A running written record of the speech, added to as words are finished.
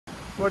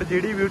But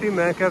जिहड़ी beauty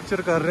मैं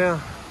capture कर रहा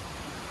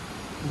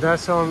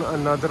that's on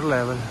another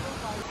level.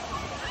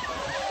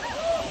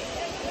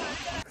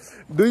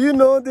 Do you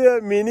know the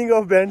meaning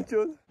of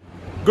बेंचोल?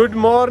 Good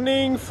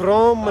morning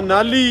from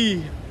Manali.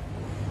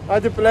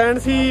 A plan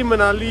C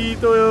Manali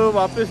तो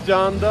वापस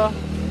जान दा,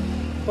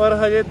 पर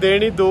हजे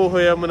दिन ही 2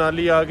 होया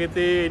मनाली आके,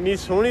 तो इन्नी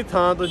सोहनी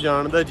थां तो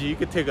जान दा जी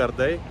कित्थे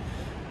करदा है।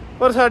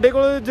 पर साडे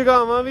कोल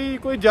जगहावां भी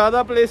कोई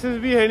ज़्यादा प्लेसिस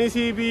भी है नहीं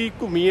सी भी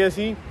घूमीए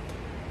असीं,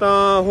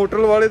 तां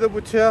होटल वाले तो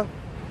पुछया,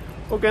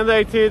 वो कहंदा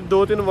इत्थे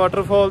 2-3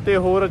 वाटरफॉल ते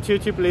होर अच्छी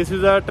अच्छी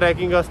प्लेसिस आ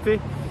ट्रैकिंग वास्ते।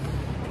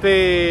 तो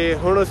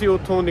हुण असीं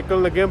उत्थों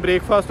निकलण लगे,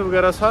 ब्रेकफास्ट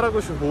वगैरह सारा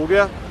कुछ हो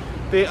गया।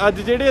 तो अज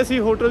जिहड़े असीं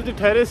होटल 'च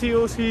ठहरे सी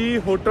वो सी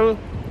होटल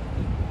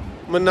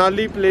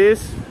मनाली प्लेस।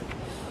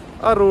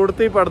 आ रोड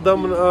ते पड़दा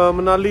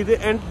मनाली दे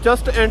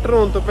जस्ट एंटर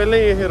होने तो पहले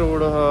ही यह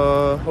रोड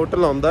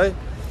होटल आउंदा है।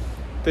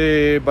 तो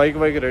बाइक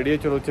रेडी है,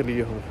 चलो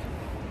चलीए हुण।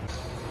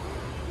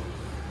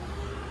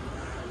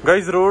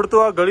 गाइज रोड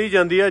तो आ गली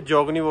जाती है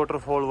जोगनी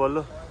वाटरफॉल वाल,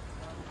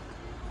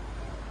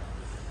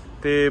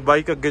 तो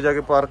बाइक अगे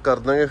जाके पार्क कर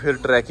देंगे, फिर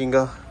ट्रैकिंग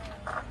आ।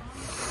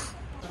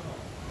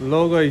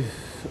 लो गाइज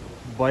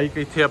बाइक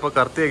इत्थे आपां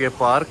करते है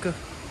पार्क,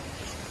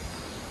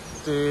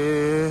 तो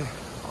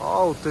आ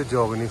उत्ते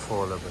जोगनी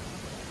फॉल है।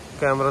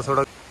 कैमरा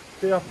थोड़ा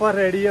तो आप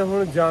रेडी है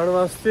हुण जाण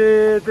वास्ते।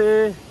 तो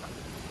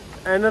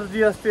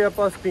एनर्जी वास्ते आप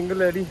स्टिंग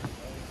ले ली,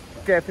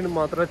 कैफीन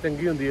मात्रा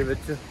चंगी होंदी है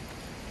विच,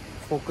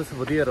 फोकस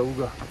वधिया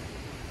रहूगा।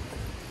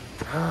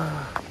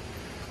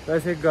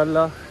 वैसे एक गल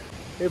आ,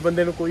 ये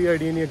बंदे नूं कोई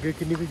आइडिया नहीं अगे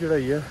किन्नी भी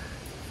चढ़ाई है,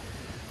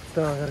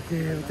 तां करके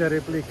बेचारे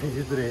भुलेखे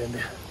च तुरे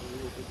जांदे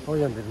हो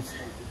जांदे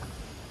पिछे।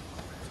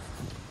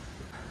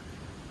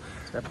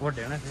 स्टैप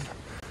वड्डे ना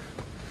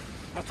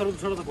पत्थर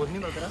थोड़ा तो कुछ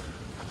नहीं लग रहा।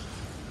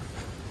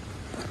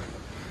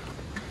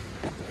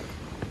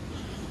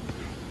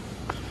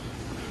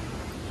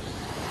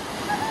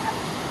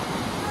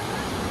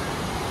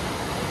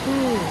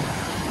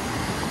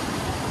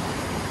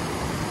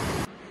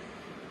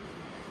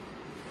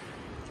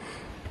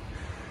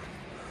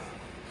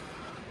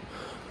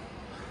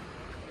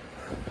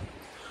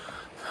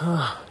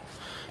 हाँ,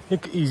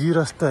 एक ईजी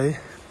रास्ता है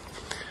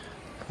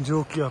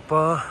जो कि आप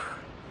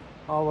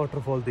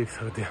वाटरफॉल देख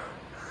सकते हैं।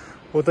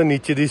 वो तो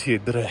नीचे दी सी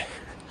इधर है,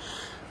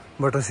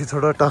 बट असी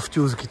थोड़ा टफ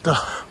चूज किया।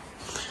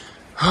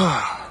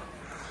 हाँ,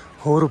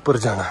 होर ऊपर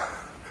जाना।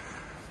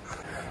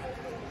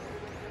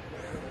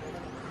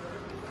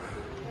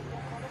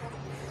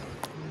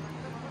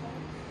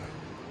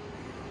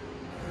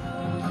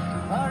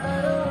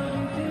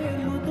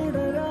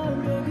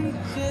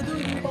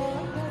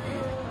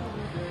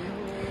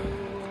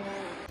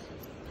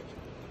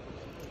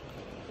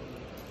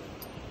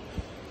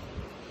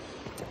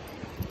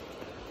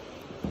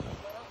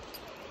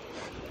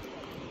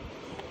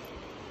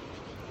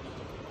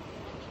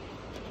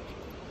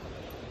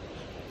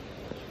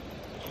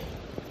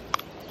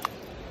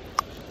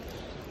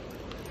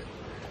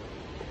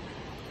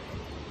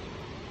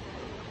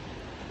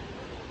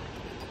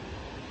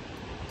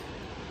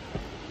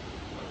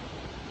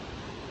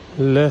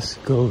 Let's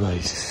go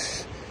guys,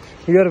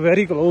 we are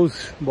very close,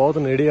 बहुत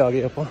नेड़े आ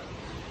गए आप।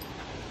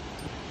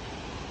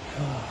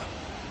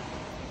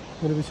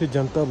 मेरे पीछे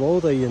जनता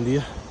बहुत आई जाती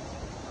है।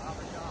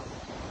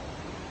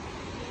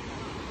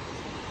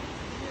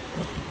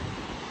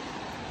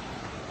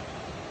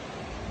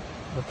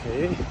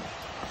 Okay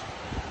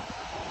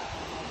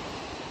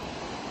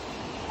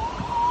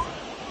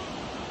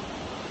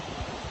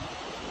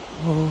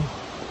oh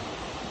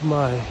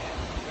my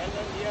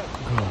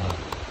God.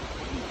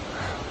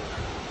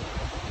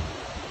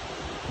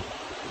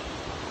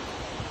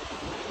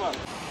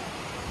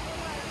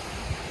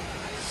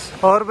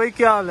 और भाई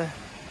क्या हाल है,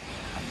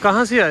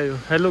 कहाँ से आए हो?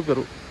 हेलो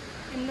करो।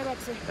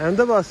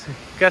 अहमदाबाद से।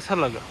 कैसा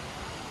लगा?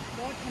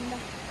 बहुत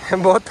ठंडा।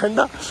 बहुत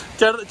ठंडा।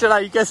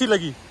 चढ़ाई कैसी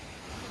लगी?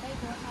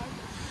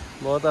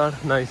 बहुत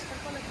हार्ड। नाइस।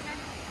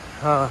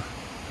 हाँ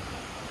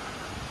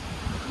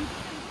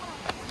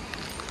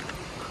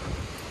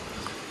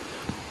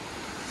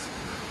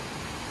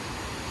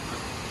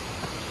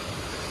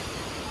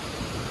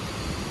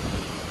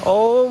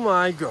ओ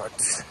माय गॉड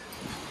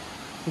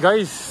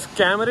गाइस,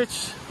 कैमरे च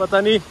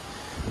पता नहीं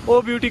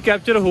वो ब्यूटी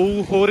कैप्चर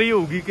हो रही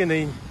होगी कि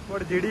नहीं,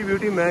 बट जिहड़ी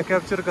ब्यूटी मैं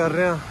कैप्चर कर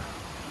रहा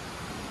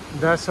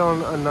दैट्स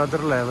ऑन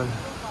अनदर लेवल।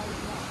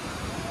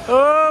 ओ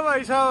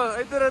भाई साहब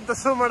इधर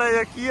दसो माड़ा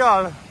जिहा की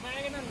हाल? मैं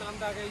कहना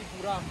आनंद आ गया जी,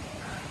 पूरा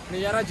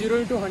नज़ारा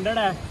 0x100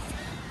 है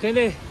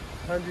कहते।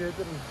 हाँ जी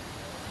इधर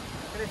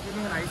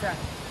फीलिंग नाइस है।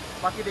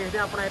 बाकी देखते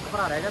हैं, अपना एक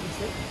भरा रह गया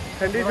पीछे।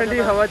 ठंडी ठंडी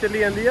हवा चली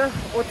जाती है,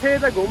 उत्थे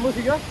तो गुम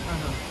सीगा,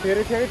 फिर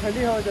इत्थे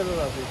ठंडी हवा चल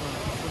रहा सी।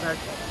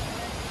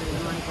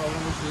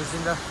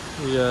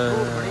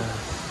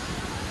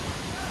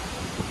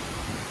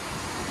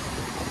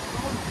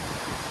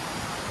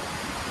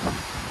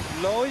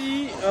 लो जी,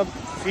 अब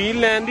फील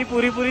लैन की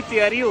पूरी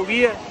तैयारी हो गई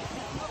है।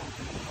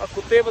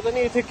 कुत्ते पता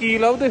नहीं इतने की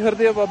लभदे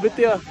फिरदे आ बाबे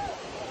त्या।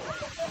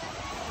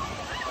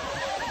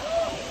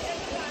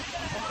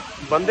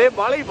 बंदे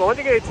बाहले ही पहुंच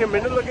गए इतने,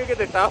 मैनू लगे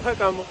कि टफ है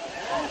काम।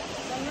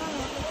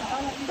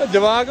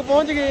 जवाक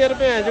पहुंच गए यार,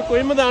 भैन जो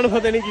कोई मैदान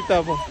फतेह नहीं किया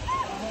आप।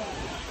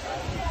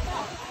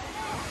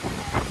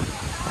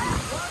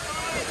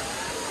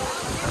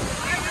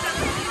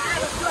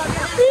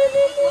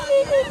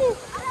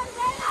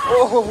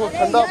 ओहो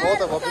ठंडा बहुत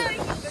है बाबू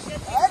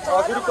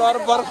आखिरकार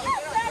बर्फ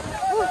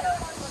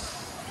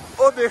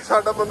ओ देख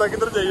साडा बंदा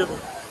किधर जाइए तू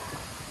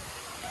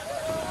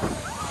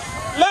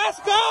लेट्स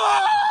गो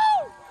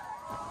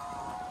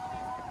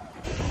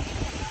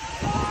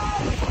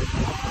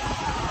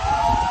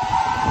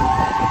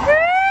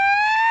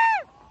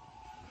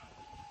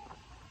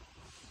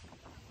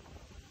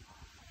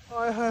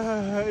हाय हाय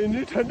हाय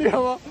इतनी ठंडी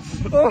हवा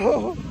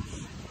ओहो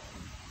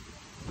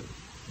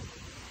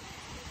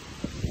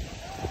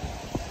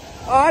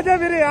आजा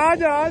मेरे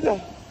आजा आजा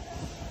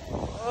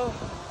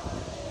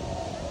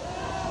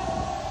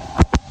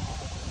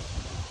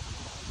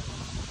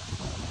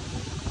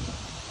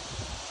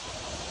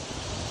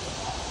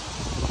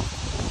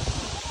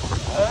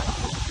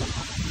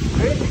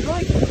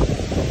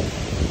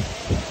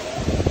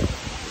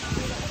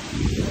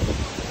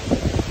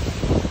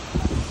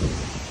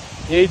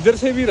ये इधर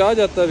से भी राह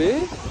जाता वे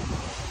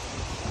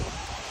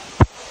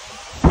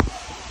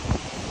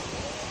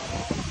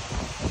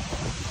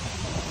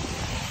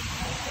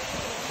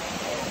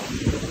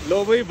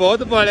लो बई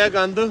बहुत पालिया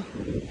गंद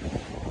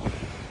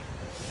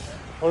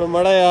हुण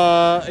माड़ा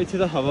आ इत्थे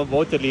तां हवा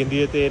बहुत चली जाती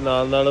है ते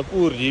नाल नाल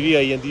भूर जी भी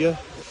आई जाती है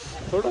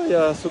थोड़ा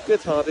जिहा सुक्के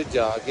थां ते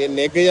जाके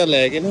निग जिहा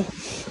लैके ना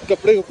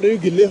कपड़े कुपड़े भी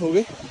गिले हो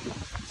गए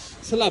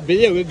सलाबे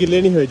जे हो गए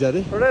गिले नहीं होए ज़्यादा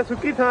थोड़ा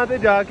सुक्की थां ते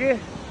जाके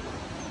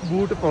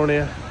बूट पाने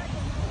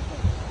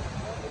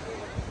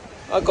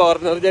आ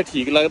कॉर्नर जिहा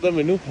ठीक लगता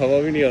मैनू हवा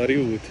भी नहीं आ रही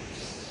होगी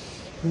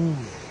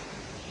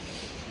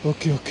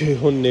ओके ओके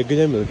हुण निग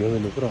जिहा मिल गया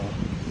मैनू भरा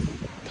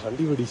ठंड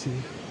ही बड़ी सी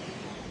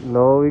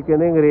लो भी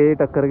कहते अंग्रेज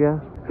टक्कर गया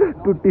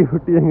टुट्टी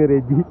फुट्टी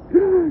अंग्रेजी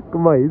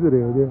घुमाई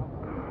तुरे ओहदे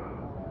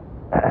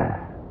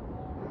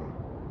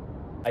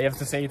I have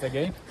to say it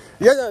again?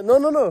 Yeah,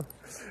 no.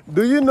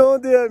 Do you know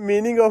the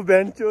meaning of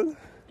benchos?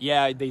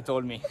 Yeah, they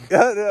told me.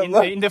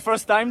 Yeah, in the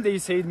first time they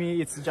said me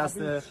it's just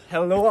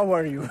hello, how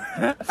are you?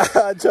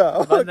 Acha,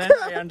 But then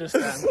I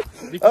understand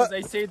because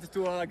I said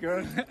to a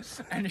girl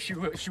and she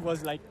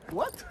was like,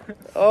 what?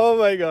 Oh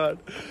my god.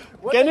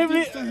 What Can you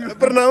please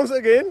pronounce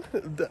again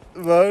the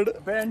word?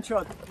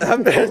 Benchot.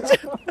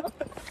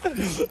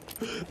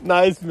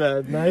 Nice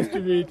man, nice to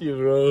meet you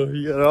bro.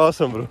 You're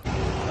awesome bro.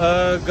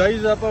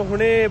 Guys ਆਪਾਂ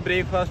ਹੁਣੇ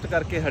breakfast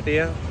ਕਰਕੇ ਹਟੇ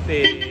ਆ ਤੇ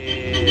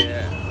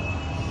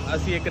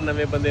ਅਸੀਂ ਇੱਕ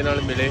ਨਵੇਂ ਬੰਦੇ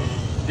ਨਾਲ ਮਿਲੇ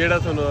ਜਿਹੜਾ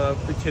ਤੁਹਾਨੂੰ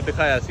ਪਿੱਛੇ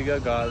ਦਿਖਾਇਆ ਸੀਗਾ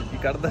ਗਾਲ ਕੀ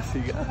ਕੱਢਦਾ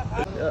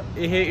ਸੀਗਾ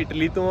ਇਹ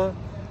ਇਟਲੀ ਤੋਂ ਆ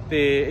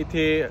ਤੇ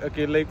ਇੱਥੇ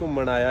ਅਕੇਲਾ ਹੀ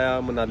ਘੁੰਮਣ ਆਇਆ ਆ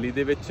ਮਨਾਲੀ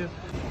ਦੇ ਵਿੱਚ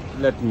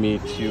light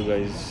meet you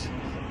guys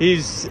he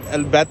is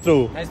ਐਲਬੈਟਰੋ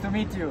nice to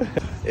meet you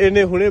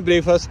ਇਹਨੇ ਹੁਣੇ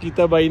ਬ੍ਰੇਕਫਾਸਟ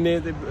ਕੀਤਾ ਬਾਈ ਨੇ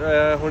ਤੇ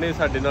ਹੁਣੇ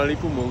ਸਾਡੇ ਨਾਲ ਹੀ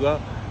ਘੁੰਮੂਗਾ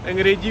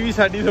ਅੰਗਰੇਜ਼ੀ ਵੀ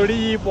ਸਾਡੀ ਥੋੜੀ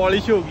ਜਿਹੀ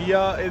ਪੋਲਿਸ਼ ਹੋ ਗਈ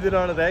ਆ ਇਹਦੇ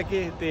ਨਾਲ ਰਹਿ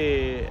ਕੇ ਤੇ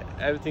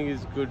everything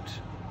is good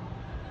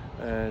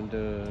and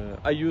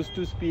I used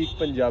to speak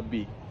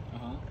Punjabi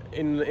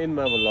in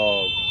my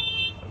vlog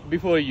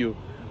before you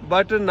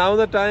but now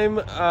the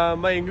time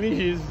my English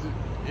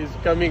is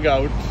coming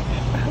out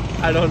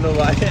I don't know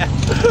why you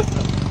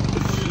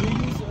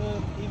use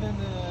even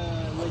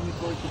when you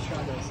talk each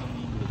other some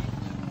English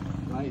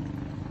right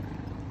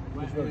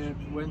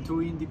when two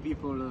Hindi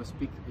people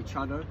speak each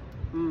other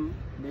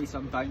they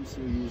sometimes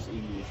use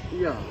English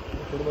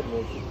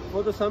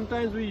for the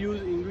sometimes we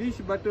use English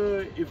but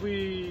if we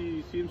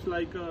seems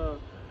like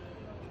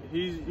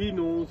he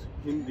knows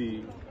Hindi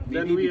maybe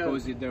then we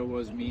because there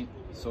was me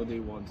so they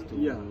want to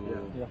yeah.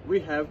 We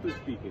have to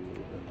speak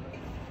English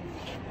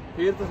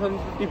फिर तो हम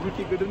टुट्टी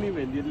फुट्टी कढ़नी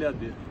पैंदी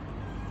लियादे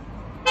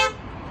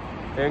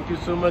Thank you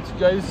so much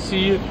guys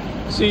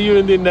see you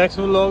in the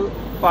next vlog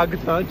पग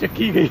थां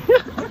चक्की गई